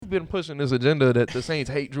been pushing this agenda that the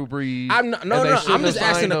Saints hate Drew Brees. I'm just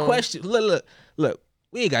asking a question. Look.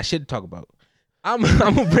 We ain't got shit to talk about. I'm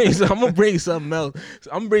gonna bring something else.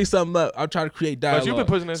 I'm gonna bring something up. I'm trying to create dialogue. But you've been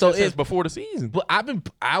pushing this since before the season. But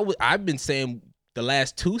I've been saying the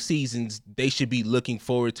last 2 seasons they should be looking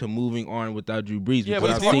forward to moving on without Drew Brees. Yeah,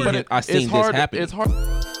 because but I've seen this happen. It's hard.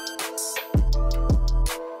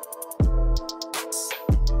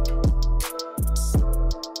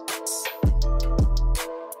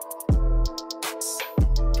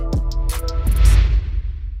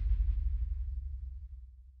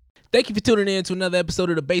 Thank you for tuning in to another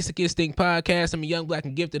episode of the Basic Instinct Podcast. I'm a young, black,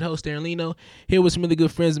 and gifted host, Aaron Lino, here with some really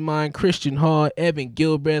good friends of mine, Christian Hall, Evan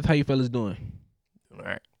Gilbreth. How you fellas doing?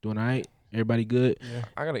 Doing all right? Everybody good? Yeah.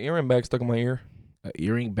 I got an earring back stuck in my ear. An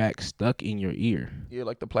earring back stuck in your ear? Yeah,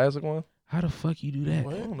 like the plastic one. How the fuck you do that?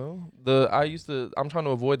 I don't know. I'm trying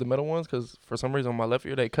to avoid the metal ones because for some reason on my left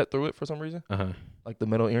ear, they cut through it for some reason. Like the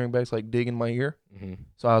metal earring backs like dig in my ear.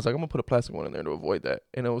 So I was like, I'm going to put a plastic one in there to avoid that.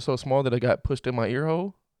 And it was so small that it got pushed in my ear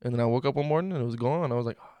hole. And then I woke up one morning and it was gone. I was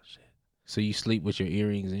like, oh, shit. So you sleep with your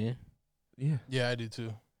earrings in? Yeah. Yeah, I do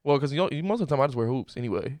too. Well, because most of the time I just wear hoops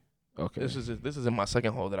anyway. Okay. This is in my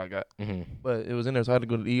second hole that I got. But it was in there, so I had to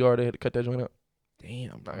go to the ER. They had to cut that joint out.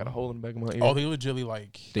 Damn. I got a hole in the back of my ear. Oh, they legitimately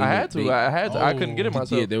like... I had to. I couldn't get it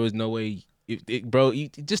myself. Yeah, there was no way. Bro, you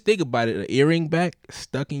just think about it. An earring back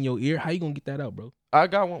stuck in your ear. How you going to get that out, bro? I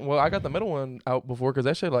got one. Well, I got the middle one out before because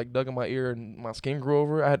that shit like dug in my ear and my skin grew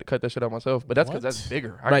over. I had to cut that shit out myself. But that's because that's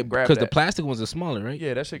bigger. I right, can grab because that. the plastic ones are smaller, right?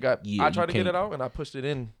 Yeah, that shit got. Yeah, I tried to get it out and I pushed it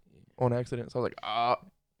in on accident. So I was like,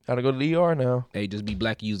 gotta go to the ER now. Hey, just be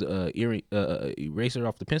black. Use a eraser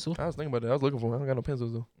off the pencil. I was thinking about that. I was looking for one. I don't got no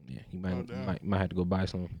pencils though. Yeah, you might have to go buy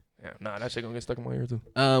some. Yeah, nah, that shit gonna get stuck in my ear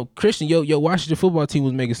too. Christian, your Washington football team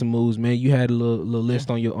was making some moves, man. You had a little list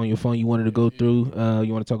on your phone you wanted to go through.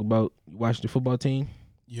 You want to talk about Washington football team?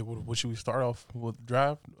 Yeah, what should we start off with?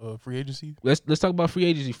 Draft, free agency. Let's talk about free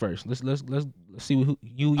agency first. Let's see who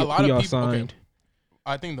y'all signed. Okay.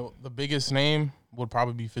 I think the biggest name would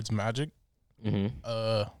probably be Fitzmagic.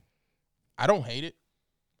 I don't hate it,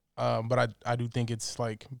 but I do think it's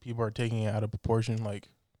like people are taking it out of proportion. Like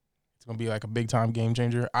it's gonna be like a big time game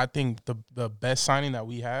changer. I think the best signing that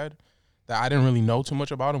we had that I didn't really know too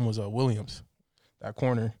much about him was Williams, that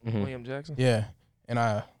corner. William Jackson. Yeah, and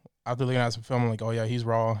after looking at some film, I'm like, oh yeah, he's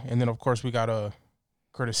raw. And then of course we got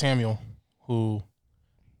Curtis Samuel, who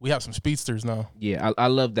we have some speedsters now. Yeah, I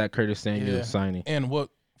love that Curtis Samuel signing. And what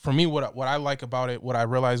I like about it, what I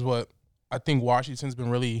realized, what I think Washington's been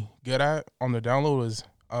really good at on the download is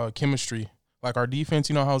chemistry. Like our defense,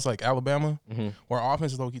 you know how it's like Alabama, where our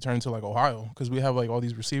offense is low-key turned into like Ohio because we have like all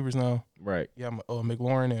these receivers now. Right. Yeah,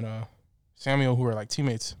 McLaurin and Samuel, who are like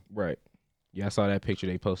teammates. Right. Yeah, I saw that picture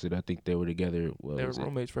they posted. I think they were together. They were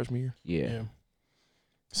roommates freshman year. Yeah.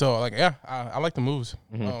 So like, yeah, I like the moves.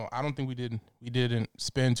 I don't think we didn't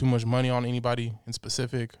spend too much money on anybody in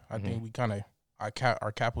specific. I think we kind of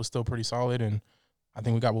our cap was still pretty solid, and I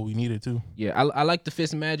think we got what we needed too. Yeah, I like the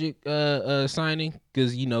Fitzmagic signing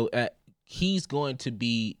because he's going to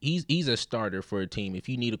be he's a starter for a team. If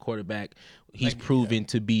you need a quarterback, he's proven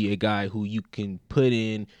to be a guy who you can put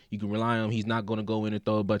in, you can rely on. He's not going to go in and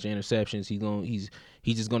throw a bunch of interceptions.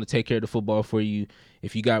 He's just going to take care of the football for you.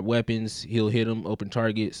 If you got weapons, he'll hit them, open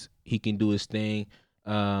targets. He can do his thing.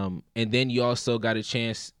 And then you also got a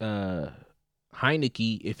chance,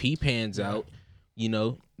 Heineke, if he pans out, you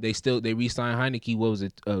know, they re-signed Heineke. What was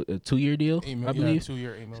it? A 2-year deal, I believe.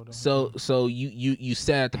 2-year, $8 million. So you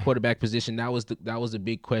sat at the quarterback position. That was a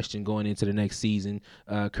big question going into the next season.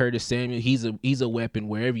 Curtis Samuel, he's a weapon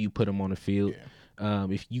wherever you put him on the field. Yeah.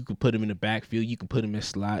 If you could put him in the backfield, you can put him in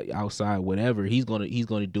slot, outside, whatever. He's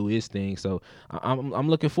gonna do his thing. So I'm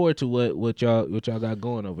looking forward to what y'all got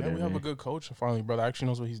going over there. We have a good coach finally, brother. Actually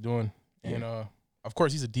knows what he's doing, and of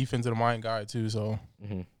course he's a defensive mind guy too. So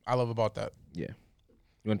I love about that. Yeah.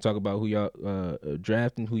 You want to talk about who y'all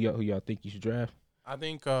drafting? Who y'all think you should draft? I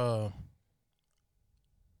think I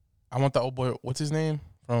want the old boy. What's his name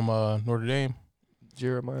from Notre Dame?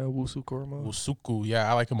 Jeremiah Wusu-Koramoah. Yeah,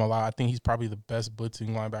 I like him a lot. I think he's probably the best blitzing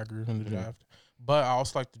linebacker in the draft. But I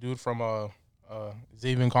also like the dude from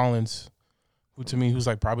Xavier Collins, who's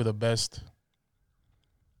like probably the best.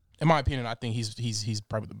 In my opinion, I think he's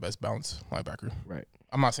probably the best balance linebacker. Right.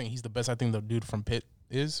 I'm not saying he's the best. I think the dude from Pitt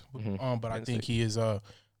is, but I think he is of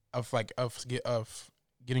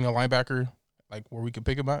getting a linebacker like where we could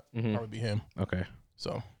pick him at. Probably be him. Okay.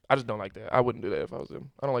 So I just don't like that. I wouldn't do that if I was him.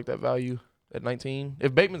 I don't like that value at 19.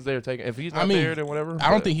 If Bateman's there, take it. If he's not there, then whatever. I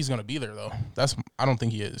don't think he's gonna be there though. I don't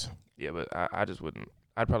think he is. Yeah, but I just wouldn't.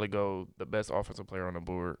 I'd probably go the best offensive player on the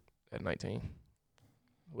board at 19.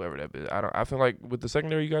 whoever that is. I feel like with the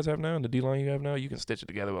secondary you guys have now and the D line you have now, you can stitch it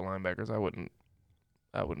together with linebackers. I wouldn't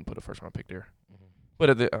put a first round pick there. Mm-hmm. But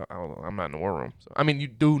I don't know. I'm not in the war room. So I mean, you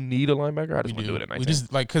do need a linebacker. I just want to do it at 19. We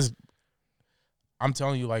just because I'm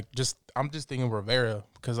telling you, I'm just thinking Rivera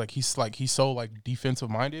because he's so defensive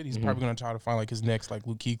minded. He's probably gonna try to find his next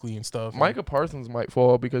Luke Kuechly and stuff. Micah Parsons might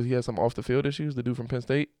fall because he has some off the field issues. The dude from Penn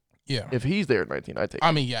State. Yeah. If he's there at 19, I'd take him.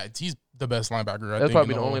 I mean, yeah, he's the best linebacker. That's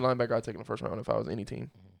probably the only linebacker I'd take in the first round if I was any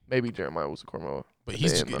team. Maybe Jeremiah Owusu-Koramoah. But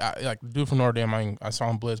he's the dude from Notre Dame. I saw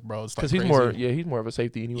him blitz, bro. It's because he's more of a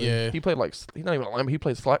safety anyway. Yeah. He played he's not even a linebacker. He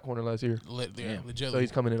played slot corner last year. Legit. So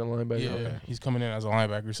he's coming in a linebacker. Yeah, okay. He's coming in as a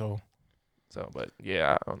linebacker. So, but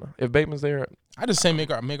yeah, I don't know. If Bateman's there, I just say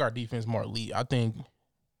make our defense more elite. I think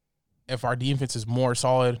if our defense is more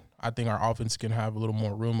solid, I think our offense can have a little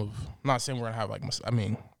more room of. I'm not saying we're gonna have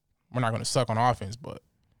we're not going to suck on offense, but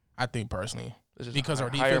I think personally, because our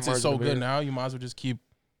defense is so good now, you might as well just keep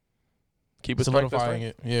it solidifying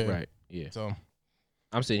it. Yeah. Right. Yeah. So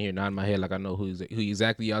I'm sitting here nodding my head like I know who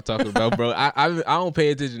exactly y'all talking about, bro. I don't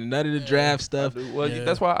pay attention to none of the draft stuff. Well,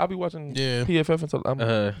 that's why I'll be watching PFF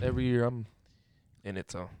until every year I'm in it.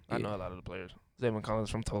 So I know a lot of the players. Zayvon Collins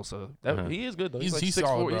from Tulsa. He is good though. He's 6'4",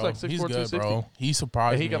 solid, bro. He's 260. Bro. He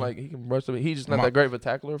surprised me. He can rush the. He's just not that great of a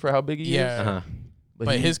tackler for how big he is.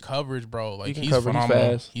 But his coverage, bro, he's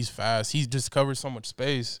phenomenal. He's fast. He just covers so much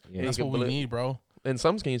space. Yeah. That's what we need, bro. In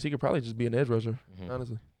some schemes, he could probably just be an edge rusher,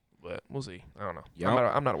 honestly. But we'll see. I don't know. Yep.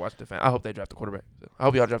 I'm not a Washington fan. I hope they draft a quarterback. I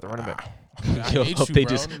hope y'all draft a running back. I hope they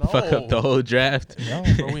just fuck up the whole draft. No,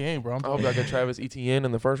 bro, we ain't, bro. I hope y'all get Travis Etienne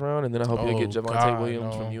in the first round, and then I hope you get Javonte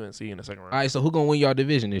Williams from UNC in the second round. All right, so who gonna win y'all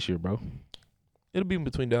division this year, bro? It'll be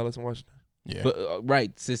between Dallas and Washington. Yeah. But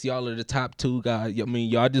right, since y'all are the top two guys, I mean,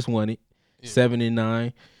 y'all just won it,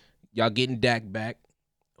 7-9. Y'all getting Dak back.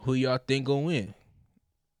 Who y'all think gonna win?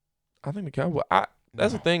 I think the Cowboys.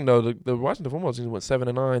 That's the thing though. The Washington football team went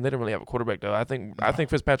 7-9. They didn't really have a quarterback though. I think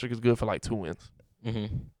Fitzpatrick is good for 2 wins.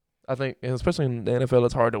 Mm-hmm. I think, and especially in the NFL,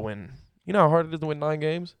 it's hard to win. You know how hard it is to win 9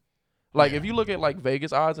 games. If you look at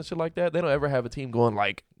Vegas odds and shit like that, they don't ever have a team going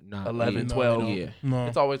 11, 12. No.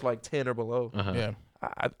 It's always 10 or below. Uh-huh. Yeah.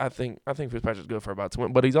 I think Fitzpatrick's good for about 2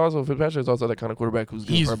 wins, but Fitzpatrick is also that kind of quarterback who's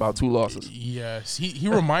good for about 2 losses. Yes, he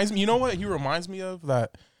reminds me. You know what he reminds me of?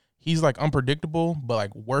 That he's unpredictable,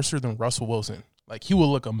 but worser than Russell Wilson. He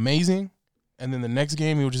will look amazing, and then the next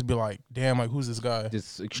game he will just be damn, who's this guy?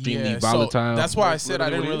 Just extremely volatile. So that's why I said I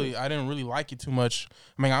didn't really like it too much.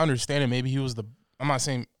 I mean, I understand it. Maybe he was I'm not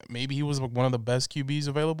saying maybe he was one of the best QBs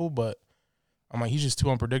available, but I'm he's just too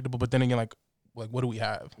unpredictable. But then again, what do we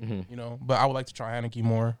have? Mm-hmm. You know, but I would like to try Heineke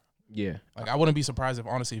more. Yeah, I wouldn't be surprised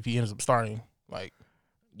if he ends up starting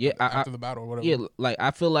after the battle or whatever. Yeah,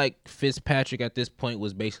 I feel like Fitzpatrick at this point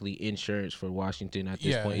was basically insurance for Washington. At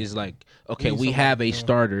this point, it's okay, we have a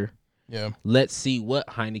starter. Yeah, let's see what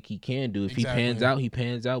Heineke can do. If he pans out, he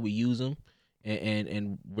pans out. We use him,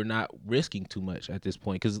 and we're not risking too much at this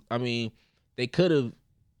point. Because I mean, they could have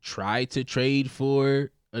tried to trade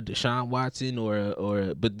for a Deshaun Watson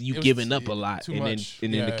but you've given up a lot, and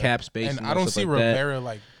then the cap space. And I don't see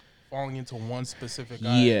Rivera falling into one specific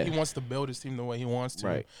guy. Yeah, he wants to build his team the way he wants to.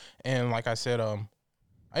 Right. And like I said,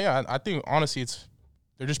 I think honestly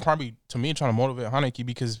they're just probably to me trying to motivate Heineke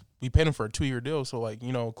because we paid him for a 2-year deal. So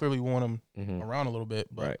clearly we want him around a little bit.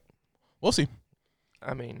 But we'll see.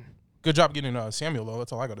 I mean, good job getting Samuel though.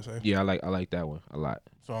 That's all I got to say. Yeah, I like that one a lot.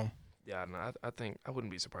 So. Yeah, no, I think I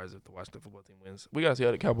wouldn't be surprised if the Washington football team wins. We gotta see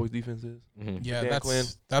how the Cowboys defense is. Mm-hmm. Yeah,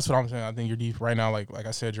 that's what I'm saying. I think your D right now, like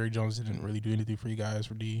I said, Jerry Jones didn't really do anything for you guys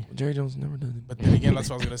for D. Jerry Jones never done it. But then again, that's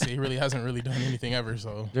what I was gonna say. He really hasn't really done anything ever.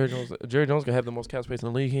 So Jerry Jones gonna have the most cap space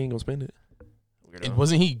in the league. He ain't gonna spend it.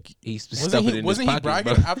 Wasn't he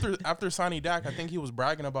bragging pocket, after signing Dak? I think he was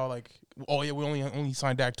bragging about oh yeah, we only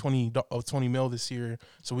signed Dak 20 mil this year,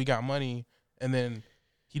 so we got money, and then.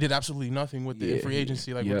 He did absolutely nothing with the free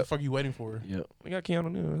agency. What the fuck are you waiting for? Yeah, we got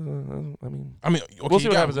Keanu. I mean, okay, we'll see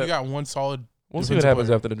what happens. We got one solid. We'll see what happens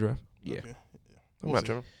after the draft. Yeah. Okay. I'm not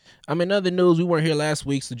tripping. In other news, we weren't here last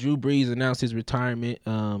week, so Drew Brees announced his retirement.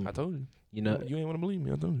 I told you. You know, you ain't want to believe me.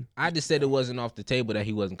 I told you. I just said it wasn't off the table that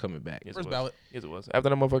he wasn't coming back. First ballot. Yes, it was. After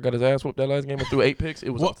that motherfucker got his ass whooped that last game and threw 8 picks,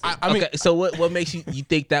 it was. Well, I mean, okay, so what makes you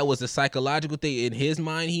think that was a psychological thing in his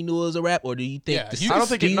mind? He knew it was a rap, or do you think?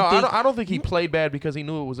 I don't think he played bad because he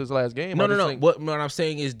knew it was his last game. No. What I'm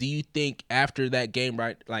saying is, do you think after that game,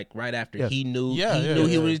 right after he knew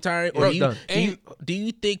he was retiring, or do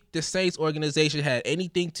you think the Saints organization had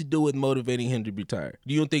anything to do with motivating him to retire?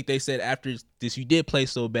 Do you think they said after this you did play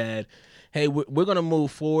so bad? Hey, we're going to move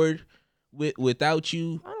forward. without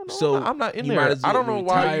you. I don't know. So I'm not in you there. might as I don't well know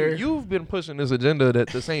why retire. you've been pushing this agenda that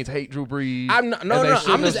the Saints hate Drew Brees. I'm not. No.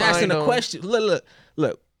 I'm just asking a question. Look.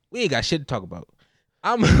 We ain't got shit to talk about.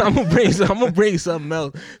 I'm gonna bring something else.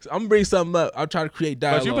 I'm gonna bring something up. I'm trying to create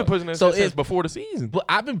dialogue. But you've been pushing this since before the season. But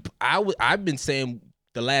I've been saying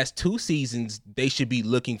the last 2 seasons they should be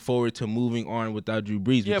looking forward to moving on without Drew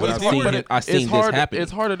Brees. Yeah, because but I've seen this happen.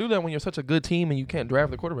 It's hard to do that when you're such a good team and you can't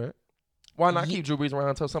draft the quarterback. Why not keep Drew Brees around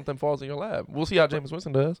until something falls in your lap? We'll see how Jameis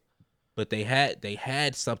Winston does. But they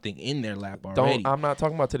had something in their lap already. I'm not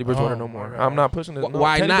talking about Teddy Bridgewater no more. I'm not pushing it.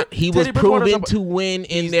 Why not? He was proven to win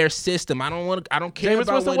in their system. I don't care Jameis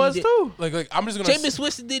about Winston what was he did. too. Like Jameis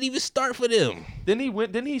Winston didn't even start for them.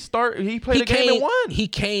 Didn't he start? He played a game and won. He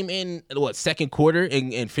came in second quarter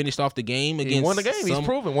and finished off the game against. He won the game. He's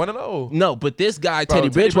proven 1-0. No, but this guy Teddy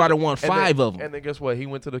Bridgewater won 5 of them. And then guess what? He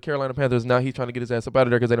went to the Carolina Panthers. Now he's trying to get his ass up out of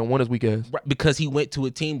there because they don't want his weak ass. Right, because he went to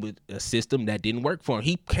a team with a system that didn't work for him.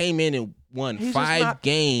 He came in and won 5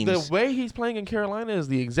 games. The way he's playing in Carolina is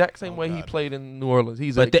the exact same way he played in New Orleans.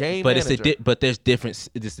 He's a game manager. But there's different.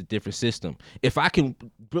 It's a different system. If I can,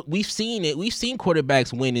 we've seen it. We've seen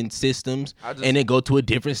quarterbacks win in systems and then go to a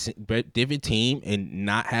different team and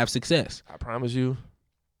not have success. I promise you,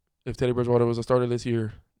 if Teddy Bridgewater was a starter this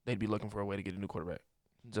year, they'd be looking for a way to get a new quarterback,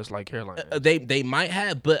 just like Carolina. They might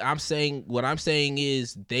have, but what I'm saying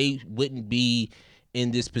is they wouldn't be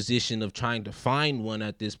in this position of trying to find one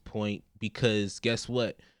at this point because guess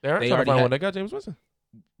what? They aren't trying to find one. They got Jameis Winston.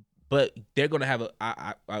 But they're going to have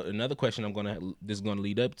another question this is going to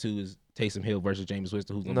lead up to is Taysom Hill versus Jameis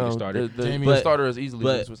Winston, who's going to be the starter. The starter is easily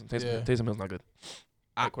Jameis Winston. Taysom Hill's not good.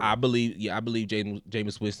 I believe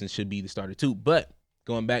Jameis Winston should be the starter too. But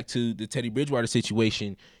going back to the Teddy Bridgewater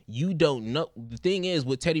situation, you don't know. The thing is,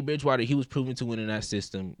 with Teddy Bridgewater, he was proven to win in that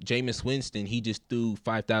system. Jameis Winston, he just threw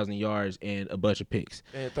 5,000 yards and a bunch of picks.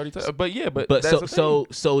 And 30 that's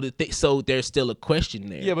so there's still a question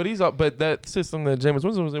there. Yeah, but that system that Jameis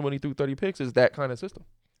Winston was in when he threw 30 picks is that kind of system.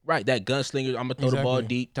 Right, that gunslinger, I'm gonna throw the ball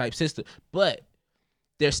deep type system. But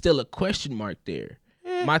there's still a question mark there.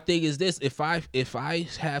 My thing is this: if I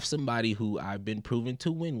have somebody who I've been proven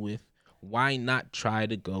to win with, why not try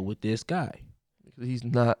to go with this guy? Because he's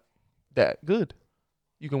not that good.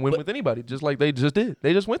 You can win with anybody, just like they just did.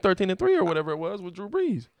 They just went 13-3 or whatever it was with Drew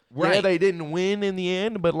Brees. Right. Yeah, they didn't win in the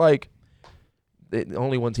end, but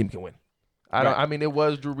only one team can win. I mean, it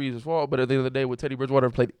was Drew Brees' fault, but at the end of the day, would Teddy Bridgewater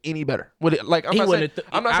have played any better? I'm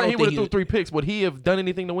not saying he would have threw 3 picks. Would he have done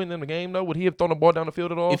anything to win in the game, though? Would he have thrown the ball down the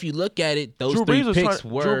field at all? If you look at it, those Drew 3 picks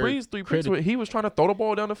were Drew Brees' 3 picks. He was trying to throw the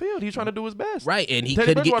ball down the field. He's trying to do his best. Right, and he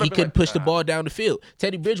couldn't push the ball down the field.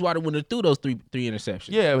 Teddy Bridgewater wouldn't have threw those three interceptions.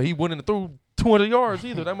 Yeah, he wouldn't have threw 200 yards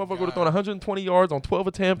either. That motherfucker would have thrown 120 yards on 12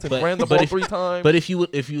 attempts and ran the ball 3 times. But if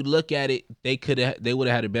you look at it, they would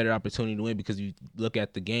have had a better opportunity to win because you look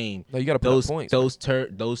at the game. No, you got to put points.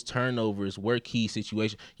 Those turnovers were key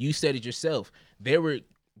situations. You said it yourself. They were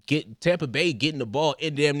Tampa Bay getting the ball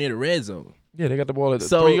in damn near the red zone. Yeah, they got the ball at the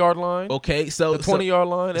 3-yard line. Okay, so the 20-yard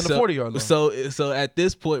line and the 40-yard line. So at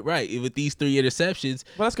this point, right, with these 3 interceptions,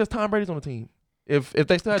 well, that's because Tom Brady's on the team. If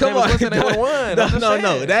they still had Jameis Winston, they would have won.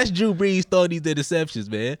 No. That's Drew Brees throwing these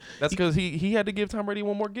interceptions, man. That's because he had to give Tom Brady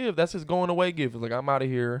one more give. That's his going away give. It's like, I'm out of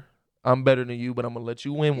here. I'm better than you, but I'm gonna let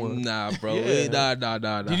you win one. Nah, bro. Yeah.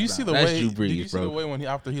 Nah. Did you see the way? Did you see the way when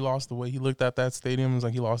after he lost, the way he looked at that stadium? It was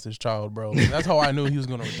like he lost his child, bro. That's how I knew he was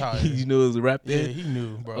gonna retire. You knew it was a wrap there. Yeah, he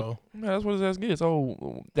knew, bro. That's what his ass gets.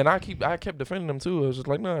 So then I kept defending him too. I was just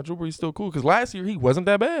like, nah, Drew Brees still cool because last year he wasn't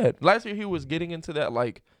that bad. Last year he was getting into that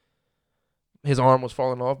his arm was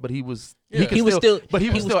falling off, but he was still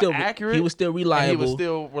accurate. He was still reliable. And he was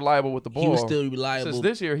still reliable with the ball. He was still reliable. Since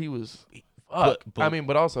this year he was.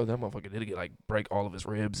 But also that motherfucker did break all of his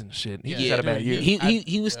ribs and shit. He just had a bad year.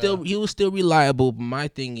 He was still reliable. But my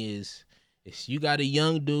thing is you got a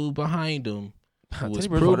young dude behind him who was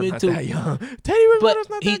proven to. That young. Teddy Bridgewater's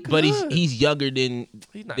not that good. But he's younger than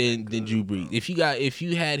Drew Brees. If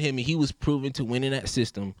you had him and he was proven to win in that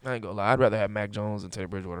system, I ain't gonna lie. I'd rather have Mac Jones than Teddy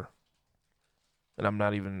Bridgewater.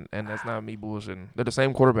 And that's not me bullshitting. They're the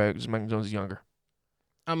same quarterback, just Mac Jones is younger.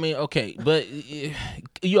 I mean, okay, but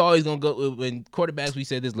you're always going to go when quarterbacks, we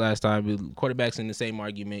said this last time, quarterbacks in the same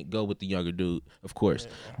argument go with the younger dude, of course.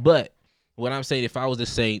 Yeah. But what I'm saying, if I was the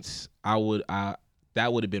Saints, that would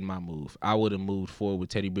have been my move. I would have moved forward with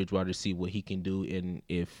Teddy Bridgewater to see what he can do, and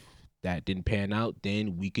if that didn't pan out,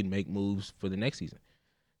 then we can make moves for the next season.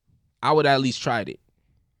 I would at least tried it.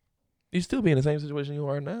 You'd still be in the same situation you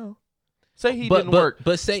are now. Say he didn't work.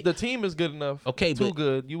 But say the team is good enough. Okay,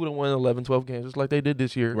 good. You would have won 11, 12 games just like they did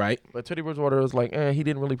this year. Right. But Teddy Bridgewater was like, he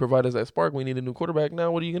didn't really provide us that spark. We need a new quarterback now.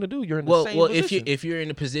 What are you going to do? You're in the same position. If you're in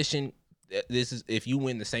a position, this is if you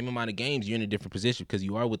win the same amount of games, you're in a different position because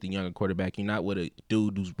you are with the younger quarterback. You're not with a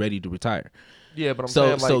dude who's ready to retire. Yeah, but I'm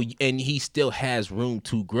saying like, and he still has room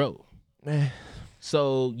to grow.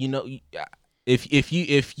 So if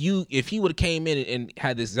he would have came in and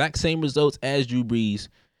had the exact same results as Drew Brees,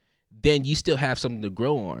 then you still have something to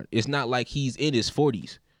grow on. It's not like he's in his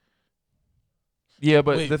 40s. Yeah,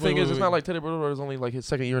 but the thing is, it's not like Teddy Bridgewater is only like his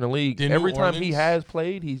second year in the league. Every time he has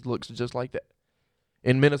played, he looks just like that.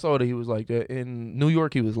 In Minnesota, he was like that. In New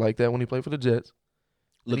York, he was like that when he played for the Jets.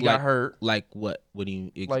 He got hurt. Like what? What do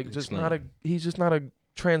you like? Just not a. He's just not a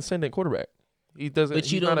transcendent quarterback. He doesn't. But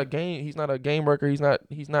he's not a game. He's not a game wrecker. He's not.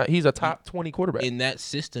 He's a top 20 quarterback. In that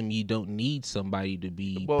system, you don't need somebody to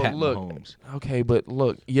be Pat Mahomes. Okay, but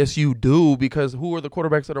look, yes, you do, because who are the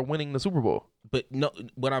quarterbacks that are winning the Super Bowl? But no,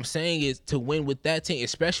 what I'm saying is to win with that team,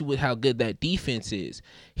 especially with how good that defense is.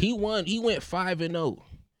 He won. He went 5-0.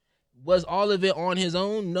 Was all of it on his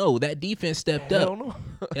own? No, that defense stepped up. No.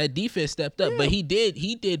 That defense stepped up, but he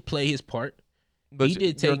did play his part. But he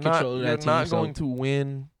did take control of that team. You're not going to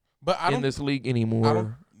win in this league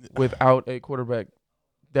anymore without a quarterback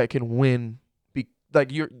that can win.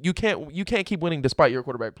 You can't keep winning despite your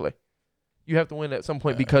quarterback play. You have to win at some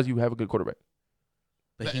point because you have a good quarterback.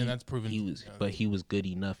 But and that's proven. He was good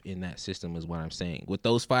enough in that system, is what I'm saying. With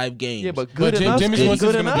those 5 games, yeah, but good enough.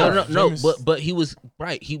 Good enough. No, but he was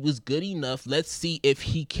right. He was good enough. Let's see if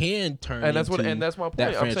he can turn. And that's my point.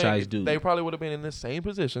 That franchise dude. They probably would have been in the same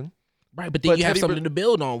position. Right, but then you have something to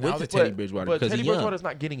build on with Teddy Bridgewater. But Teddy Bridgewater's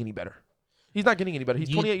not getting any better. He's not getting any better. He's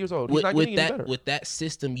 28 years old. He's not getting any better. With that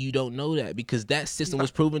system, you don't know that because that system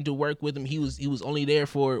was proven to work with him. He was only there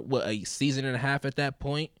for a season and a half at that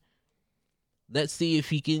point. Let's see if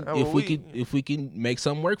he can if we can make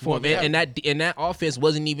something work for him. And that offense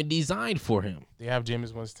wasn't even designed for him. They have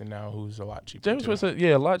Jameis Winston now, who's a lot cheaper. Jameis Winston,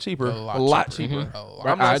 a lot cheaper. A lot cheaper. Mm-hmm.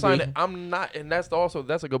 I'm not signing. I'm not, and that's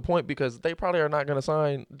a good point because they probably are not going to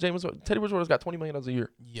sign Jameis. Teddy Bridgewater's got $20 million a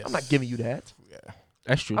year. Yes. I'm not giving you that. Yeah,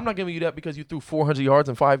 that's true. I'm not giving you that because you threw 400 yards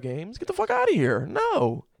in 5 games. Get the fuck out of here.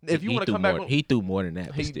 No. If you want to come back, he threw more than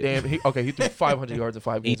that. He threw 500 yards in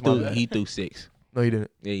 5 games. He threw 6. No, he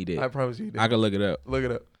didn't. Yeah, he did. I promise you he did. I can look it up. Look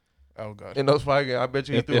it up. Oh, God. In those 5 games, I bet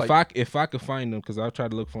you he threw if I could find them, because I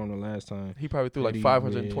tried to look for him the last time. He probably threw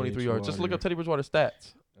 523 yards. Just look up Teddy Bridgewater's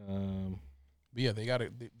stats. But yeah, they have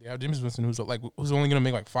Jameis Winston, who's only gonna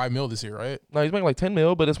make like $5 million this year, right? No, he's making like $10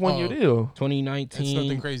 million, but it's 1 year deal. 2019, it's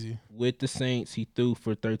nothing crazy. With the Saints, he threw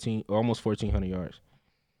for almost 1,400 yards.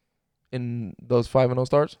 In those 5-0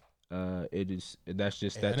 starts. That's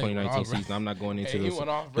just that 2019 season. I'm not going into this.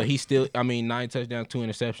 But he's still, 9 touchdowns, 2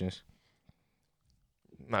 interceptions.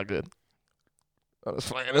 Not good. I'm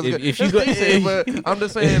just playing. But I'm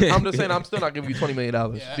just saying. I'm still not giving you $20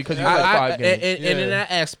 million because you got 5 games. And in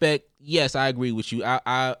that aspect, yes, I agree with you.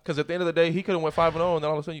 Because at the end of the day, he could have went 5-0, and then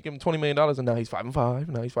all of a sudden you give him $20 million, and now he's 5-5,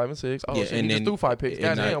 now he's 5-6. Oh, shit, he just threw 5 picks.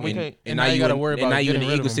 Goddamn, we can't. And now you got to worry about. And now you're in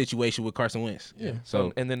the Eagles situation with Carson Wentz. Yeah.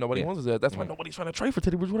 So and then nobody wants his ass. That's why nobody's trying to trade for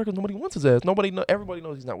Teddy Bridgewater because nobody wants his ass. Everybody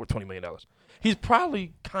knows he's not worth $20 million. He's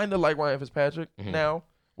probably kind of like Ryan Fitzpatrick now,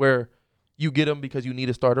 where you get him because you need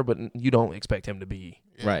a starter, but you don't expect him to be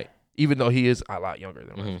right. Even though he is a lot younger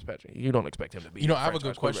than Ryan Fitzpatrick, you don't expect him to be. I have a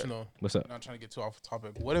good question though. What's up? I'm not trying to get too off the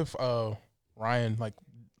topic. What if Ryan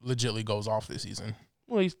legitly goes off this season?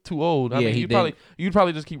 Well, he's too old. I mean, you'd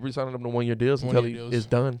probably just keep re-signing him to 1 year deals until he is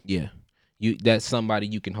done. Yeah, that's somebody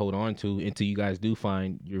you can hold on to until you guys do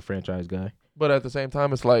find your franchise guy. But at the same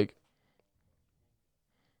time, it's like,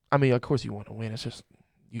 I mean, of course you want to win. It's just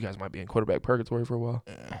you guys might be in quarterback purgatory for a while.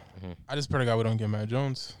 Yeah. I just pray to God we don't get Matt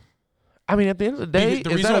Jones. I mean, at the end of the day,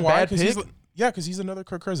 is that a bad pick? Because he's another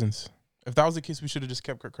Kirk Cousins. If that was the case, we should have just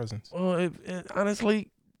kept Kirk Cousins. Well,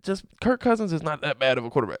 honestly, just Kirk Cousins is not that bad of a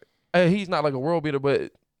quarterback. He's not like a world beater,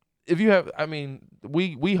 but if you have, I mean,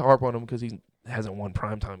 we harp on him because he hasn't won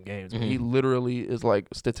primetime games. He literally is like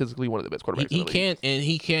statistically one of the best quarterbacks.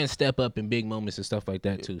 He can step up in big moments and stuff like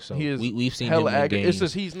that too. So we've seen hella him in games. It's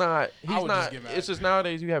just he's not. It's just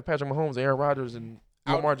nowadays you have Patrick Mahomes, Aaron Rodgers, and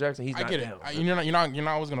Lamar Jackson. He's not. I get it. You're not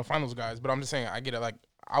always gonna find those guys, but I'm just saying I get it. Like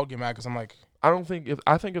I would get mad because I'm like, I think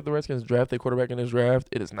if the Redskins draft a quarterback in this draft,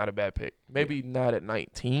 it is not a bad pick. Maybe not at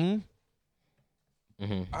 19.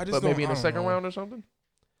 But maybe in the second round or something.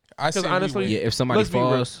 Because honestly, if somebody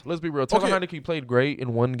falls, let's be real. Taylor Heineke played great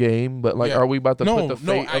in one game, but are we about to put the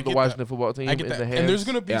fate of the Washington football team in the hands? And there's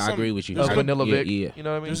gonna be I agree with you. Of Vanilla Vic. You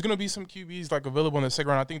know what I mean? There's gonna be some QBs available in the second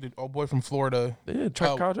round. I think the old boy from Florida. Yeah,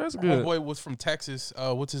 Trent Caldwell's good. Old boy was from Texas.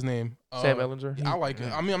 What's his name? Sam Ehlinger. I like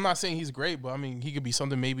it. I mean, I'm not saying he's great, but I mean he could be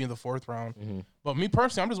something maybe in the 4th round. But me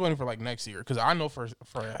personally, I'm just waiting for next year because I know for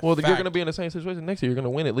you're gonna be in the same situation next year. You're gonna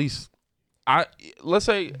win at least Let's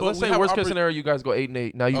say worst case scenario, you guys go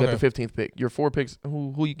 8-8. Now you got the 15th pick. Your 4 picks.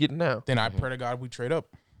 Who you getting now? Then I pray to God we trade up.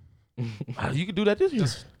 You could do that this year.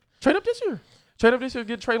 Trade up this year.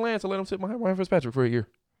 Get Trey Lance and let him sit behind Ryan Fitzpatrick for a year.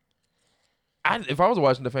 If I was a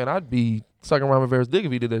Washington fan, I'd be sucking Ron Rivera's dick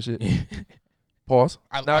if he did that shit. Pause.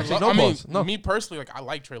 Me personally, like I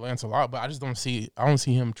like Trey Lance a lot, but I just don't see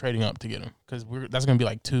him trading up to get him because that's gonna be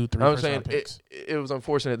like 2-3 first round picks. It was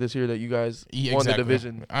unfortunate this year that you guys won the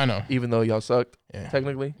division. I know, even though y'all sucked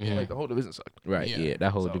technically, like the whole division sucked. Right? Yeah,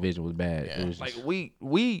 that whole division was bad. Yeah. It was like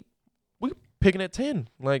we picking at 10.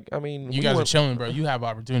 Like I mean, you guys are chilling, bro. You have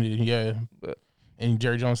opportunity, and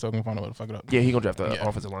Jerry Jones still gonna find a way to fuck it up. Yeah, he gonna draft the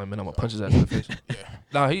offensive lineman. I'm gonna punch his ass in the face.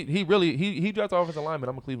 Nah, he really drafted the offensive lineman.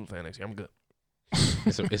 I'm a Cleveland fan next year. I'm good.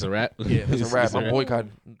 It's a wrap. Yeah, it's a wrap. I'm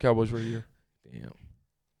boycotting Cowboys for a year. Damn.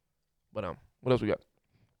 But what else we got?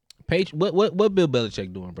 What Bill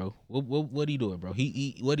Belichick doing, bro? What he doing, bro?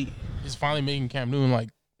 He's finally making Cam Newton like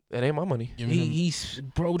that ain't my money. He's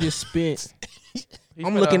just spent.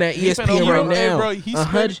 I'm looking at ESPN right now. Hey,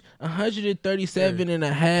 bro,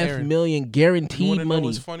 $137.5 million guaranteed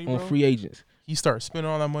money on free agents. He started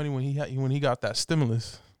spending all that money when he got that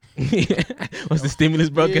stimulus. What's the stimulus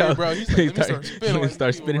broke out? Bro, he's like,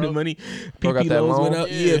 start spending the money. PP loans went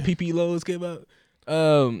out. Yeah, PP loans came out.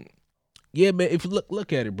 Yeah, man. If you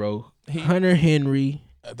look at it, bro. Hunter Henry.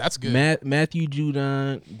 That's good. Matthew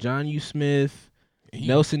Judon, John U. Smith,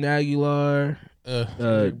 Nelson Aguilar,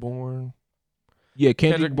 Kendrick Bourne. Yeah,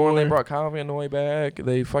 Kendrick Bourne. They brought Kyle Van Noy back.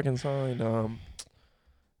 They fucking signed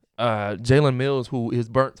Jalen Mills, who is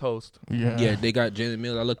burnt toast. Yeah, they got Jalen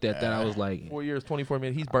Mills. I looked at that. I was like, 4 years, 24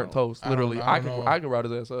 million. He's burnt toast. Literally, I can ride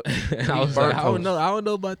his ass up. I was like, I don't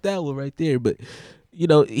know about that one right there, but you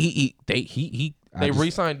know, they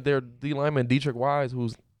re-signed their D lineman Dietrich Wise,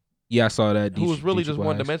 who's I saw that. Who was really just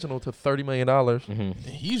one dimensional to $30 million. Mm-hmm.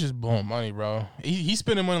 He's just blowing money, bro. He's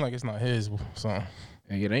spending money like it's not his. So.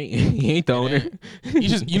 It ain't. He ain't the owner. He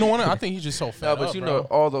just, you know what? I think he's just so fed up. But you know,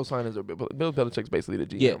 all those signings are Bill Belichick's basically the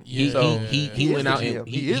GM. Yeah, he went out and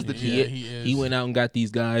he is the GM. He went out and got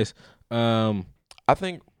these guys. I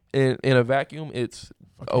think in a vacuum, it's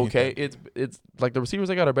okay. It's like the receivers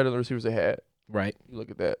they got are better than the receivers they had. Right. You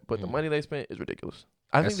look at that, but the money they spent is ridiculous.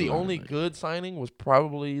 I think the only good signing was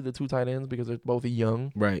probably the 2 tight ends because they're both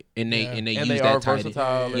young. Right. And they use that are tight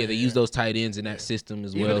versatile. End. Yeah, they use those tight ends in that system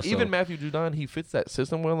as well. Even Matthew Judon, he fits that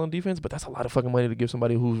system well on defense, but that's a lot of fucking money to give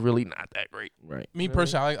somebody who's really not that great. Right. Me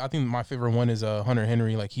personally, I think my favorite one is Hunter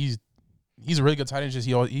Henry. Like he's a really good tight end. Just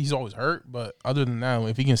he's always hurt, but other than that,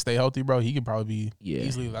 if he can stay healthy, bro, he could probably be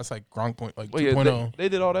easily. That's like Gronk point, like 2.0. They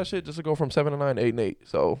did all that shit just to go from 7-9 to 8-8.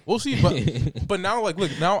 So we'll see. But now, like, look,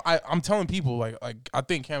 now I'm telling people, like I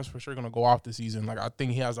think Cam's for sure gonna go off this season. Like I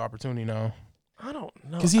think he has the opportunity now. I don't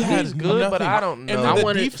know because he's good, but I don't know.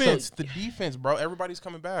 And the defense, bro. Everybody's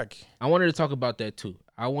coming back. I wanted to talk about that too.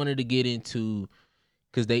 I wanted to get into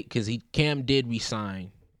because Cam did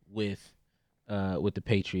resign with the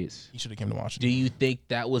Patriots. He should have came to Washington. Do you think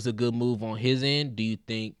that was a good move on his end? Do you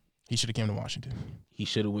think he should have came to Washington? He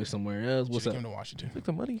should have went somewhere else. What's up? Came to Washington. Took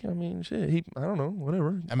the money. I mean, shit. I don't know.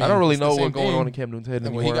 Whatever. I don't really know what's going on in Cam Newton's head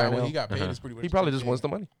anymore. He got paid. It's pretty much he probably just wants the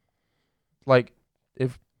money. Like,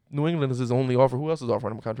 if New England is his only offer, who else is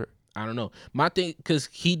offering him a contract? I don't know. My thing, because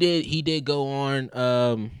he did go on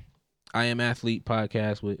I Am Athlete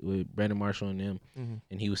podcast with Brandon Marshall and them,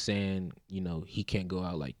 and he was saying, you know, he can't go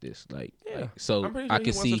out like this. So I'm pretty sure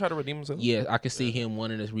he wants to try to redeem himself. Yeah, I can see him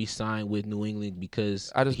wanting to re-sign with New England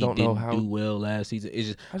because I just don't know how do well last season. It's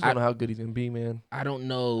just I don't know how good he's gonna be, man. I don't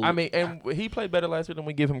know. I mean, and he played better last year than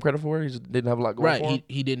we give him credit for. He just didn't have a lot going for him.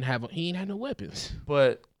 He ain't had no weapons.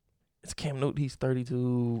 But it's Cam Newton. He's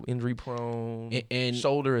 32, injury prone, and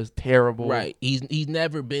shoulder is terrible. Right. He's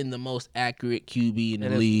never been the most accurate QB in the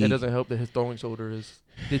league. It doesn't help that his throwing shoulder is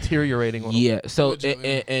deteriorating on him. Yeah. So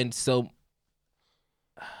and so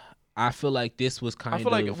I feel like this was kind of. I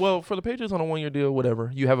feel like for the Patriots on a 1-year deal, whatever.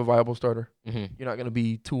 You have a viable starter. Mm-hmm. You're not going to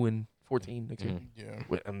be 2-14 next year.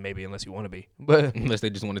 Yeah. Maybe unless you want to be, but unless they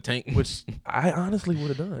just want to tank, which I honestly would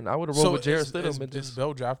have done. I would have rolled with Jarrett Stidham. Is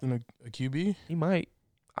Bell drafting a QB? He might.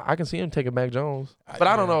 I can see him taking Mac Jones, but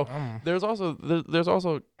I don't know. There's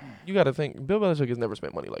also you got to think Bill Belichick has never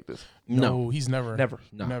spent money like this. No, he's never.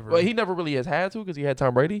 Well, he never really has had to because he had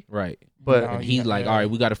Tom Brady. Right. But he's like, all right,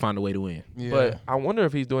 we got to find a way to win. Yeah. But I wonder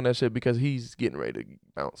if he's doing that shit because he's getting ready to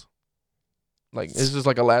bounce. Like it's just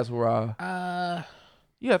like a last hurrah.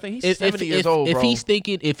 Yeah, I think he's 70 years old, bro.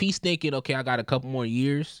 If he's thinking, okay, I got a couple more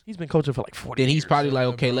years. He's been coaching for like 40 Then he's years. probably like,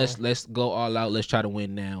 okay, let's go all out. Let's try to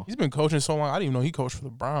win now. He's been coaching so long. I didn't even know he coached for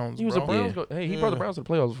the Browns. He was bro. a Browns. Hey, he brought the Browns to the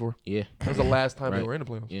playoffs before. Yeah. That was the last time they Right. were in the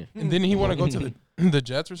playoffs. Yeah. And didn't he want to go to the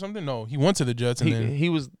Jets or something? No, he went to the Jets and then. He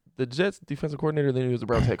was the Jets defensive coordinator, then he was the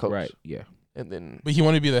Browns head coach. Right. Yeah. And then But he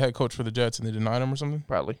wanted to be the head coach for the Jets and they denied him or something.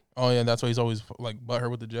 probably. Oh yeah, that's why he's always like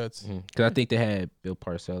butthurt with the Jets. Because I think they had Bill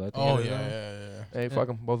Parcells. I think. Oh yeah. Hey, fuck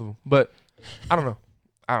them, both of them. But I don't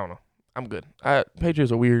know. I'm good.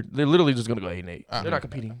 Patriots are weird. They're literally just gonna go 8-8. They're not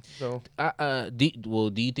competing. So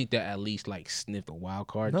do you think that at least like sniff a wild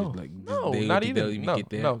card? no, Just, like, no, they not don't even. even No, get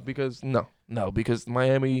there? no, because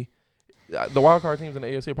Miami, the wild card teams in the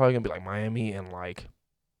AFC are probably gonna be like Miami and like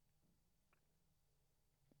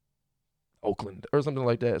Oakland or something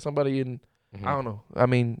like that. Somebody in I don't know. I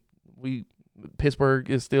mean, Pittsburgh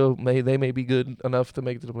is still they may be good enough to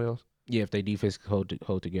make it to the playoffs. Yeah, if they defense hold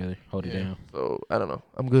together, hold it down. So I don't know.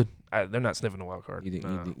 I'm good. They're not sniffing the wild card. You think,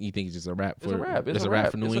 Nah. you think it's just a wrap for It's a wrap. It's a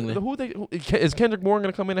wrap for New England. Is Kendrick Bourne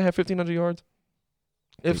going to come in and have 1,500 yards?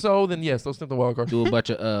 If so, then yes, they'll sniff the wild card. Do a bunch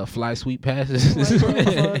of fly sweep passes.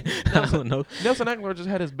 Right. I don't know. Nelson Aguilar just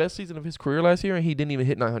had his best season of his career last year, and he didn't even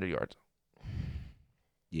hit 900 yards.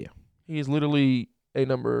 Yeah. He is literally a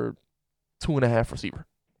number 2.5 receiver.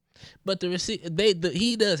 But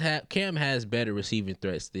Cam has better receiving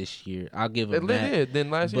threats this year. I'll give him They that. did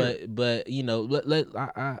than last year. But you know,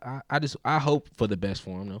 I hope for the best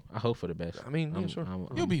for him though. I hope for the best. I mean, yeah, sure.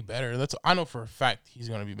 He'll be better. I know for a fact he's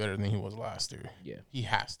gonna be better than he was last year. Yeah. He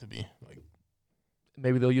has to be. Like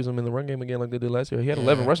Maybe they'll use him in the run game again like they did last year. He had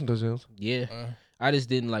 11 rushing touchdowns. Yeah. I just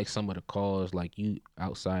didn't like some of the calls, like you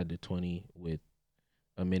outside the 20 with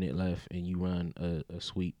a minute left and you run a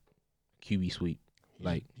sweep, QB sweep.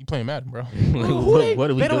 Like you playing Madden, bro. what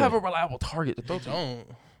are we They don't doing? have a reliable target to throw to. Don't.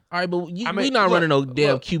 All right, but we not look, running no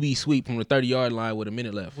damn QB sweep from the 30-yard line with a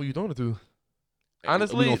minute left. Who you throwing it to? We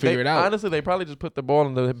Honestly, gonna figure it out. Honestly, they probably just put the ball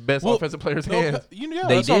in the best offensive player's hands. Yeah,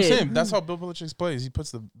 They that's what I'm did. saying. That's how Bill Belichick plays. He puts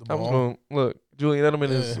the I was ball. going, look, Julian Edelman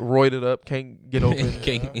is roided up, can't get open.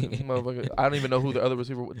 Can't- I don't even know who the other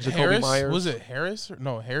receiver was. Jacoby Harris? Myers. Was it Harris?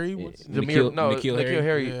 No, Harry. What's Nikhil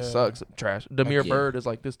Harry Yeah. sucks. Trash. Demir Yeah. Bird is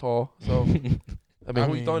like this tall. So, I mean,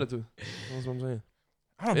 who you throwing it to? That's what I'm saying.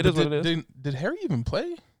 I don't It know. is what it is. Did Harry even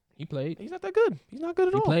play? He played. He's not that good. He's not good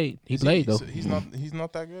at all. He played though. He's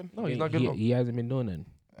not that good. No, he's not good at all. He hasn't been doing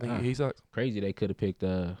nothing. He sucks. Crazy they could have picked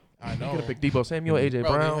I He know. could have picked Debo Samuel, AJ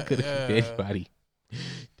Bro, Brown. could have picked anybody.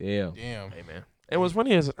 Damn. Damn. Hey man. And what's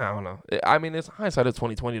funny is I don't know. I mean, it's hindsight of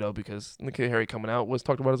 2020 though because Nikhil Harry coming out was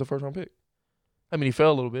talked about as a first round pick. I mean, he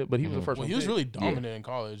fell a little bit, but he was a first Well, round he was pick. really dominant in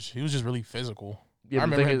college. He was just really physical. Yeah, I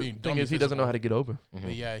but the remember him thing being dumb is he and doesn't know physical. how to get open.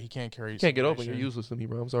 But yeah, he can't carry. You can't get open. You're separation. useless to me,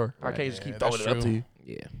 bro. I'm sorry. I Right. can't just keep Yeah, throwing that's it up to true. you.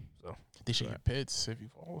 Yeah. They should get Pitts if he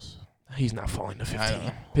falls. He's not falling to I 15.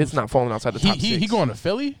 know. Pitt's not falling outside the top He 6. going to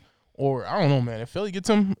Philly or I don't know, man. If Philly gets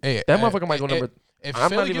him, hey, That motherfucker might go number. If I'm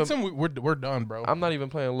not Philly gets even- him, we're done, bro. I'm not even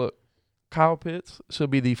playing. Look, Kyle Pitts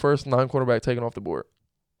should be the first non-quarterback taken off the board.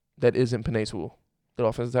 That isn't Penei Sewell, the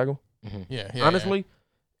offensive tackle. Yeah. Honestly,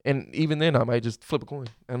 and even then, I might just flip a coin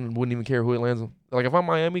and wouldn't even care who it lands on. Like if I'm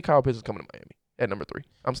Miami, Kyle Pitts is coming to Miami at number 3.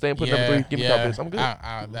 I'm staying put number 3. Give me Kyle Pitts. I'm good.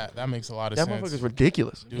 That makes a lot of That sense. motherfucker's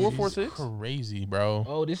ridiculous. Dude, 4.46. Crazy, bro.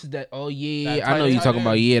 Oh, this is that. Oh yeah, That I know tight you end. talking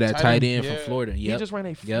about that Tight tight end, end from yeah. Florida. He Yep. just ran a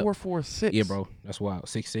Yep. 4.46. Yeah, bro. That's wild.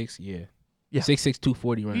 6'6". Yeah. Yeah. 6'6",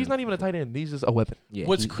 240 running. He's not even a tight end. He's just a weapon. Yeah.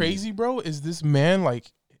 What's he- crazy, bro, is this man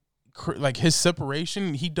like his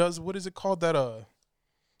separation. He does what is it called that?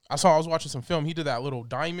 I was watching some film. He did that little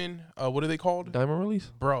diamond. What are they called? Diamond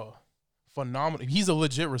release. Bro, phenomenal. He's a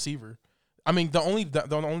legit receiver. I mean, the only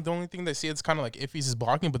thing they say it's kind of like iffy is his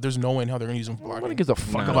blocking, but there's no way in hell they're gonna use him for Nobody blocking. gives a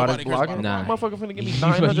fuck Nah. about his Nobody cares about blocking. Nah. Motherfucker finna give me You-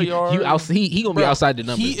 900 yards. He gonna be Bro, outside the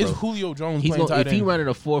numbers, He bro. is Julio Jones He's playing gonna, tight if he end. running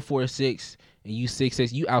a 4.46 and you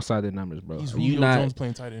 6'6", you outside the numbers, bro. He's You Julio not Jones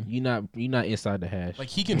playing tight end. you not inside the hash. Like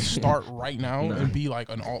he can start right now Nah. and be like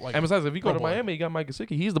an all like. And besides, if you go Pro to Bowl. Miami, you got Mike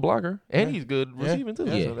Gesicki. He's the blocker, and Yeah. he's good Yeah. receiving too.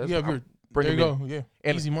 Yeah. So that's, Yeah, I'm there bringing you him go. Yeah,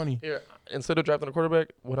 And- easy money. in. Here, instead of drafting a quarterback,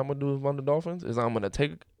 what I'm gonna do on the Dolphins is I'm gonna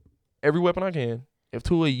take every weapon I can. If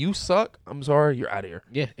Tua, you suck, I'm sorry, you're out of here.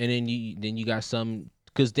 Yeah, and then you got some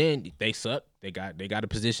because then they suck. They got a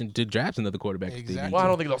position to draft another quarterback. if they need Exactly. Well, I to.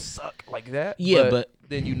 don't think they'll suck like that. Yeah, but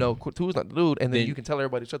then you know Tua's not the dude, and then Then- you can tell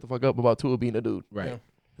everybody shut the fuck up about Tua being a dude. right. Yeah.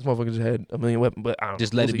 This motherfucker just had a million weapons, but I don't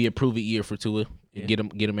Just know. let We'll it be see. a prove it year for Tua. Yeah. Get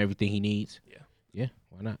him everything he needs. Yeah.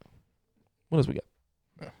 Why not? What else we got?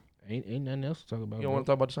 Ain't nothing else to talk about. You don't want to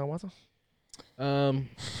talk about Deshaun Watson?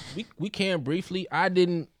 We can briefly. I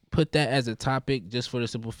didn't put that as a topic just for the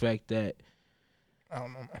simple fact that I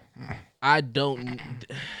don't know, man. I don't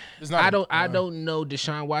know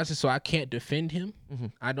Deshaun Watson, so I can't defend him. Mm-hmm.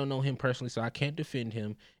 I don't know him personally, so I can't defend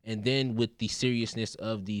him. And then with the seriousness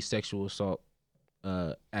of the sexual assault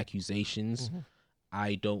accusations, mm-hmm.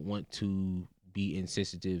 I don't want to be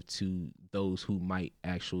insensitive to those who might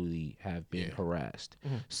actually have been harassed.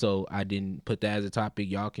 Mm-hmm. So I didn't put that as a topic.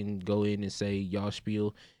 Y'all can go in and say y'all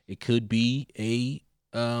spiel. It could be a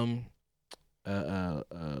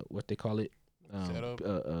what they call it?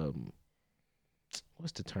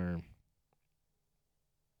 What's the term?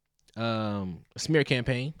 A smear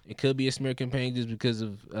campaign. It could be a smear campaign just because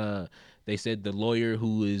of they said the lawyer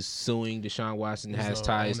who is suing Deshaun Watson has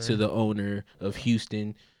ties to the owner of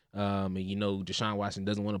Houston. And Deshaun Watson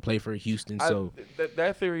doesn't want to play for Houston. So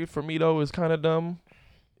that theory for me though is kind of dumb,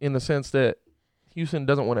 in the sense that Houston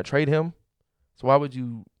doesn't want to trade him. So why would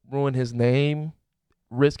you ruin his name,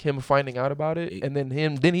 risk him finding out about it, and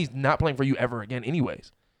then he's not playing for you ever again,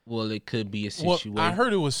 anyways? Well, it could be a situation. Well, I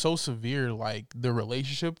heard it was so severe, like the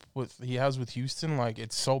relationship he has with Houston, like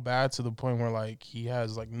it's so bad to the point where like he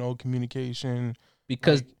has like no communication.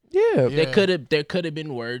 Because there could have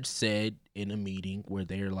been words said in a meeting where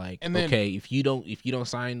they're like, okay, if you don't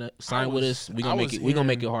sign with us, we're gonna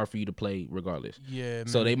make it hard for you to play regardless. Yeah.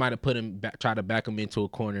 So they might have put him try to back him into a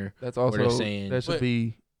corner. That's also where they're saying that should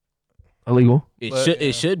be illegal.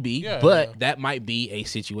 It should be, but that might be a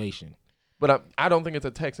situation. But I don't think it's a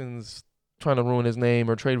Texans trying to ruin his name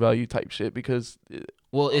or trade value type shit, because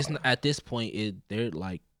it's not, at this point they're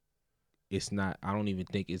like, it's not. I don't even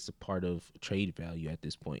think it's a part of trade value at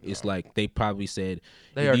this point. It's like they probably said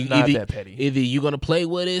they are not that petty. Either you're gonna play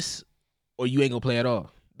with us or you ain't gonna play at all.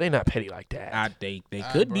 They not petty like that. They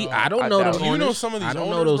could be. I don't know those owners. You know some of these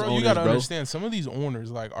owners, bro. You gotta understand some of these owners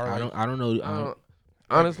like are. I don't know.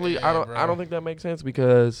 Honestly, I don't think that makes sense,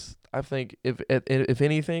 because I think if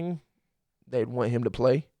anything, they'd want him to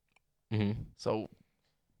play. Mm-hmm. So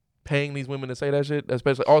paying these women to say that shit,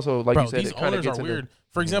 especially also like you said, these owners are weird.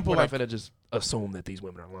 For example, we're not gonna just assume that these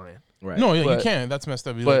women are lying. Right. No, you can't. That's messed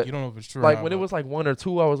up. But you don't know if it's true. Like when it was like 1 or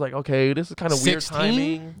 2, I was like, okay, this is kind of weird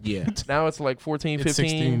timing. Yeah. Now it's like 14, 15. It's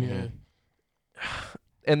 16, yeah.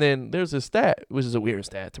 And then there's this stat, which is a weird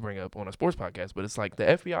stat to bring up on a sports podcast, but it's like the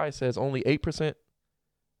FBI says only 8%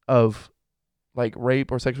 of like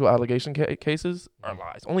rape or sexual allegation cases are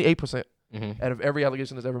lies. Only 8% out of every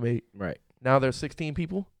allegation that's ever made. Right. Now there's 16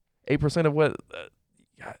 people. 8% of what?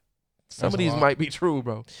 Some of these might be true,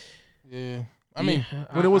 bro. Yeah. I mean,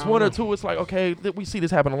 when it was 1 or 2, it's like, okay, we see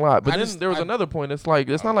this happen a lot. But then there was another point. It's like,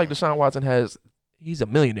 it's not like Deshaun Watson he's a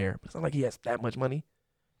millionaire. But it's not like he has that much money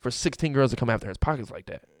for 16 girls to come after his pockets like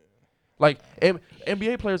that. Like,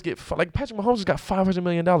 NBA players like Patrick Mahomes has got $500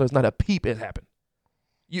 million. Not a peep has happened.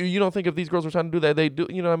 You don't think if these girls were trying to do that, they do,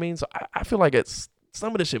 you know what I mean? So I feel like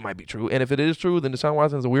some of this shit might be true. And if it is true, then Deshaun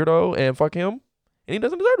Watson's a weirdo and fuck him. And he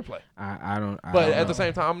doesn't deserve to play. But at the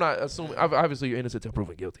same time, I'm not assuming. Obviously, you're innocent until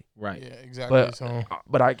proven guilty. Right. Yeah, exactly.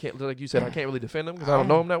 But I can't, like you said, I can't really defend him because I don't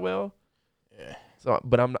know him that well. Yeah. So,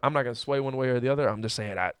 but I'm not gonna sway one way or the other. I'm just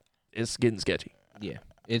saying it's getting sketchy. Yeah.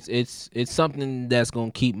 It's something that's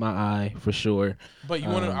gonna keep my eye for sure. But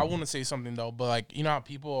I want to say something though. But like, you know how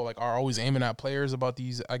people like are always aiming at players about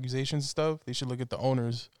these accusations and stuff. They should look at the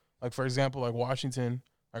owners. Like for example, like Washington.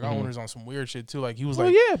 Like our owner's on some weird shit too. Like he was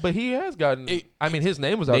but he has gotten. His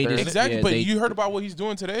name was out there. Exactly, but you heard about what he's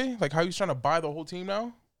doing today? Like how he's trying to buy the whole team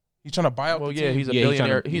now. He's trying to buy out. Well, the team. He's a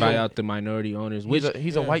billionaire. He's buy out the minority owners.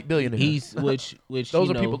 He's a white billionaire. Which those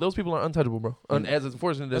are people. Those people are untouchable, bro. As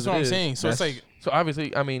unfortunate as that's what I'm saying. So it's like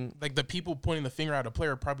obviously, I mean, like the people pointing the finger at a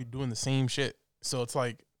player are probably doing the same shit. So it's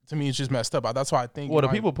like to me, it's just messed up. That's why I think. Well, the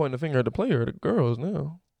people pointing the finger at the player are the girls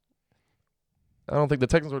now. I don't think the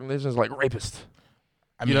Texans organization is like rapist.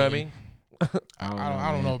 You know what I mean?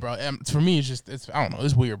 I don't know, bro. For me, it's I don't know.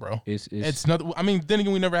 It's weird, bro. It's not. I mean, then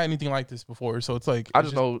again, we never had anything like this before, so it's like I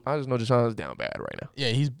just know Deshaun's down bad right now. Yeah,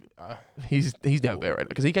 he's down bad right now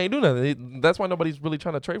because he can't do nothing. That's why nobody's really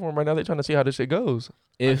trying to trade for him right now. They're trying to see how this shit goes.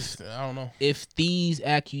 I don't know if these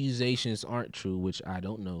accusations aren't true, which I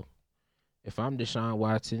don't know. If I'm Deshaun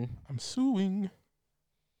Watson, I'm suing.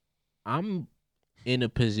 I'm in a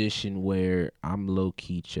position where I'm low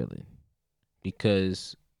key chilling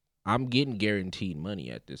because I'm getting guaranteed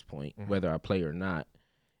money at this point, whether I play or not.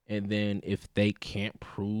 And then if they can't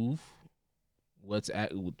prove what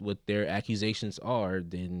their accusations are,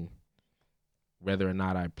 then whether or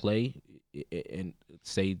not I play and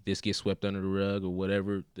say this gets swept under the rug or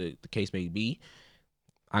whatever the case may be,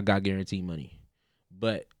 I got guaranteed money.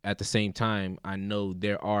 But at the same time, I know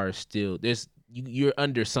you're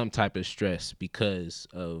under some type of stress because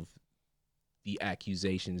of the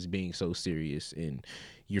accusations being so serious and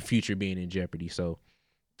your future being in jeopardy. So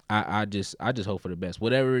I just hope for the best.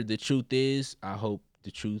 Whatever the truth is, I hope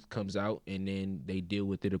the truth comes out and then they deal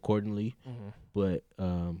with it accordingly. Mm-hmm. But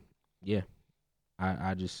yeah,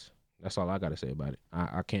 I just that's all I gotta say about it.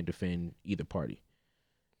 I can't defend either party.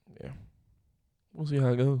 Yeah, we'll see how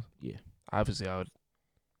it goes. Yeah, obviously I would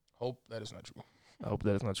hope that is not true. I hope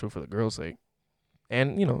that it's not true for the girl's sake,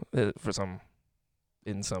 and for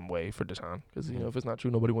in some way for Deshaun, because if it's not true,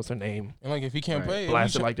 nobody wants their name. And like if he can't play,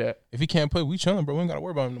 blasted like that. If he can't play, we chilling, bro. We ain't gotta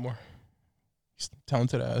worry about him no more. He's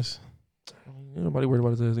talented ass. Nobody worried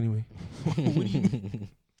about his ass anyway. What do you mean?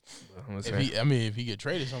 If he get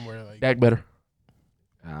traded somewhere, like Dak better.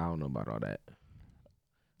 I don't know about all that.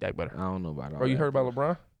 Dak better. I don't know about all that. Bro, you heard about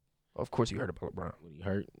LeBron? Of course you heard about LeBron. What, he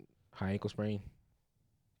hurt? High ankle sprain?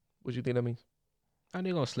 What you think that means?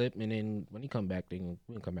 They're gonna slip, and then when he come back, we can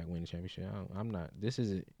come back and win the championship. I'm not. This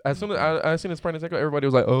isn't. As soon as I seen his sprain ankle, everybody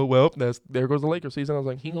was like, "Oh well, there goes the Lakers season." I was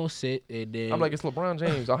like, he gonna sit, and then I'm like, it's LeBron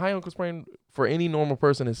James. A high ankle sprain for any normal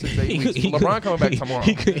person is 6 to 8 weeks. LeBron coming back tomorrow.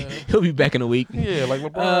 He'll be back in a week. Yeah, like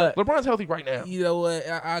LeBron's healthy right now. You know what?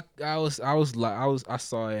 I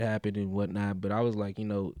saw it happen and whatnot, but I was like,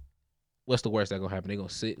 what's the worst that gonna happen? They gonna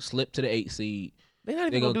slip to the 8th seed. They're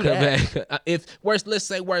not even gonna come back. Let's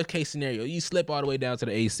say worst case scenario, you slip all the way down to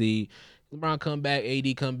the AC. LeBron come back,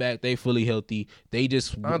 AD come back, they fully healthy. They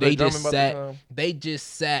just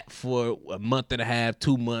sat for a month and a half,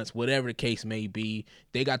 2 months, whatever the case may be.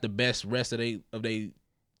 They got the best rest of their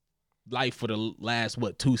life for the last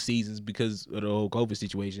 2 seasons because of the whole COVID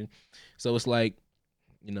situation. So it's like,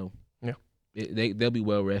 yeah. They'll be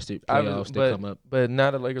well rested. Playoffs they come up, but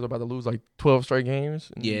now the Lakers are about to lose like 12 straight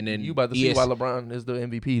games. Yeah, and then you about to see why LeBron is the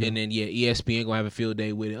MVP. And then ESPN gonna have a field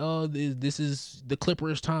day with it. Oh, this is the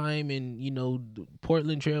Clippers' time, and the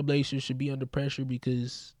Portland Trailblazers should be under pressure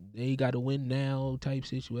because they got to win now type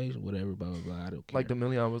situation. Whatever, blah blah blah. I don't care. Like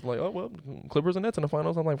D'Emilion was like, oh well, Clippers and Nets in the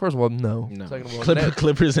finals. I'm like, first of all, no. Second of all,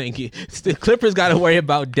 Clippers ain't get. The Clippers got to worry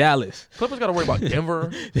about Dallas. Clippers got to worry about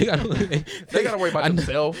Denver. they got to worry about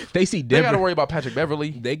themselves. They see Denver. They got to worry about Patrick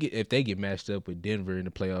Beverly. If they get matched up with Denver in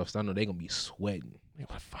the playoffs, I know they're gonna be sweating.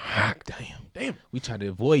 Like, fuck, damn. We try to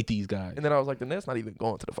avoid these guys. And then I was like, the Nets not even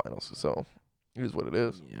going to the finals, so it is what it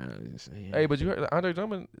is. Yeah. Hey, but you heard Andre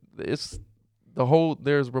Drummond? It's the whole.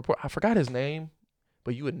 There's a report. I forgot his name,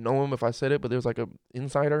 but you would know him if I said it. But there's like a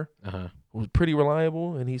insider who's pretty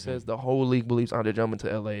reliable, and he says the whole league believes Andre Drummond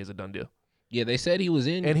to LA is a done deal. Yeah, they said he was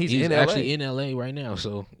in, and he's in actually in LA right now.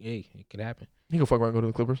 So it could happen. He can fuck around and go to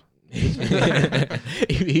the Clippers.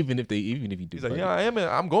 even if you do. He's like,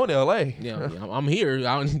 yeah, I'm going to LA. Yeah, I'm here.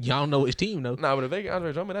 Y'all don't know which team though. Nah, but if they get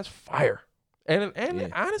Andre Drummond, that's fire. And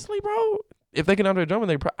honestly, bro, if they get Andre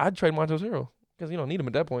Drummond, I'd trade Montrezl Harrell because you don't need him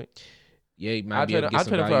at that point. Yeah, he might I'd trade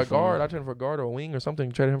him for a guard. I'd trade him for a guard or a wing or something.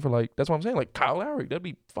 Trade him for that's what I'm saying. Like Kyle Lowry, that'd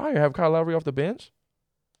be fire. Have Kyle Lowry off the bench.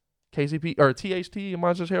 KCP or THT and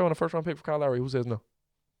Montrezl Harrell on a first round pick for Kyle Lowry. Who says no?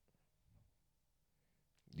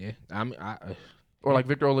 Yeah, or like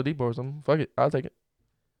Victor Oladipo or something. Fuck it, I'll take it.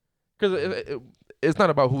 Because it's not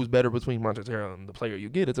about who's better between Montrezl Harrell and the player you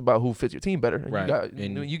get. It's about who fits your team better. And right.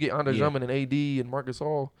 You get Andre Drummond and AD and Marcus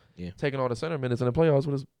Gasol taking all the center minutes in the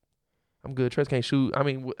playoffs. I'm good. Trez can't shoot. I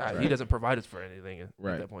mean, he doesn't provide us for anything at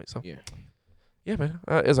that point. So yeah, man,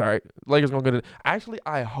 it's all right. Lakers gonna get it. Actually,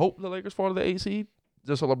 I hope the Lakers fall to the 8th seed.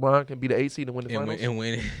 Just so LeBron can be the 8th seed and win the finals. And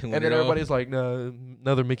win and then everybody's like, nah,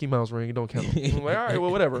 another Mickey Mouse ring. It don't count. I'm like, all right, well,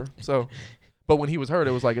 whatever. So, but when he was hurt,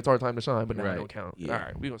 it was like, it's our time to shine, but now it don't count. Yeah. All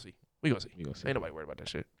right, we gonna see. Ain't nobody worried about that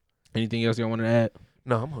shit. Anything else y'all want to add?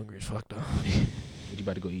 No, I'm hungry as fuck, though. What you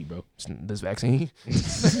about to go eat, bro? This vaccine.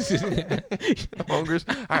 I'm hungry.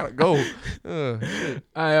 I gotta go.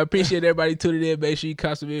 I appreciate everybody tuning in. Make sure you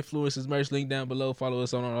cop some Influencers merch link down below. Follow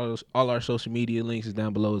us on all our social media links is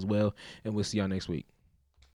down below as well. And we'll see y'all next week.